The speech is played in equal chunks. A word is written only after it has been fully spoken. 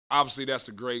Obviously, that's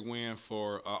a great win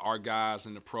for our guys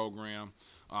in the program.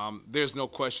 There's no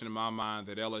question in my mind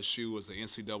that LSU is an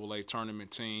NCAA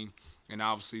tournament team, and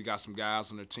obviously you got some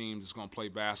guys on the team that's going to play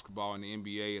basketball in the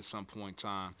NBA at some point in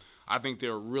time. I think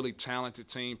they're a really talented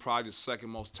team, probably the second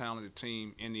most talented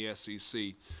team in the SEC.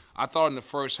 I thought in the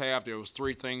first half there was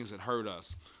three things that hurt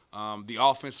us. The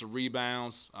offensive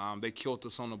rebounds, they killed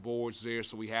us on the boards there,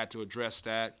 so we had to address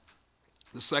that.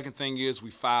 The second thing is we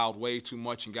fouled way too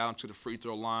much and got them to the free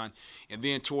throw line. And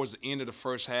then towards the end of the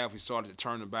first half, we started to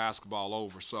turn the basketball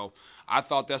over. So I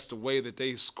thought that's the way that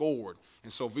they scored.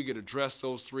 And so if we could address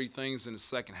those three things in the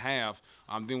second half,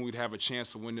 then we'd have a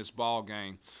chance to win this ball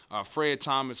game. Fred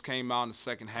Thomas came out in the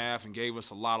second half and gave us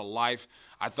a lot of life.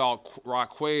 I thought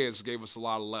Raquez gave us a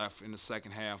lot of life in the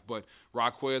second half, but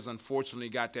Raquez unfortunately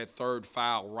got that third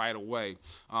foul right away.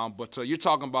 But you're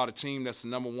talking about a team that's the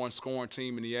 #1 scoring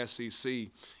team in the SEC,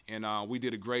 and we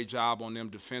did a great job on them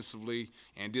defensively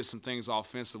and did some things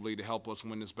offensively to help us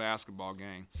win this basketball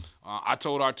game. I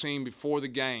told our team before the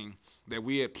game that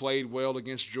we had played well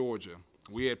against Georgia.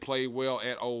 We had played well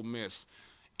at Ole Miss.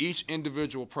 Each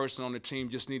individual person on the team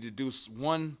just needed to do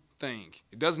one thing.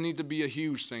 It doesn't need to be a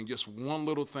huge thing, just one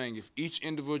little thing. If each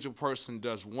individual person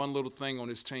does one little thing on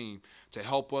this team to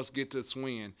help us get this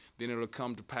win, then it'll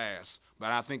come to pass.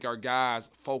 But I think our guys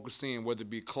focused in, whether it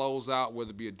be closeout,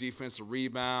 whether it be a defensive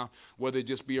rebound, whether it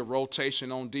just be a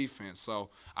rotation on defense.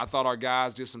 So I thought our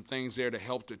guys did some things there to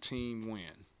help the team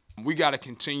win. We got to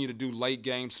continue to do late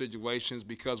game situations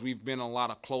because we've been in a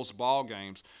lot of close ball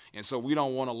games, and so we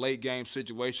don't want a late game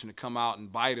situation to come out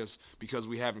and bite us because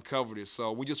we haven't covered it.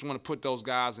 So we just want to put those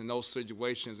guys in those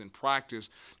situations in practice.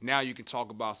 Now you can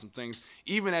talk about some things.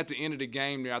 Even at the end of the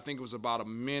game there, I think it was about a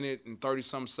minute and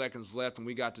 30-some seconds left, and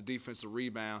we got the defensive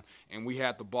rebound, and we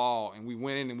had the ball, and we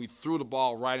went in and we threw the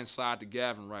ball right inside to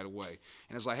Gavin right away.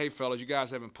 And it's like, hey, fellas, you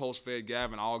guys haven't post-fed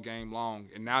Gavin all game long,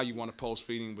 and now you want to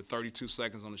post-feed him with 32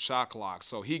 seconds on the shot clock.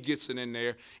 So he gets it in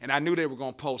there, and I knew they were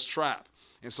going to post-trap,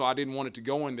 and so I didn't want it to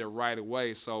go in there right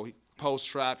away. So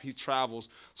post-trap, he travels.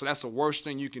 So that's the worst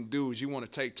thing you can do is you want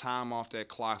to take time off that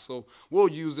clock. So we'll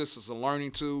use this as a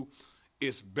learning tool.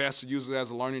 It's best to use it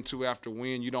as a learning tool after a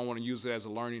win. You don't want to use it as a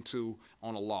learning tool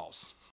on a loss.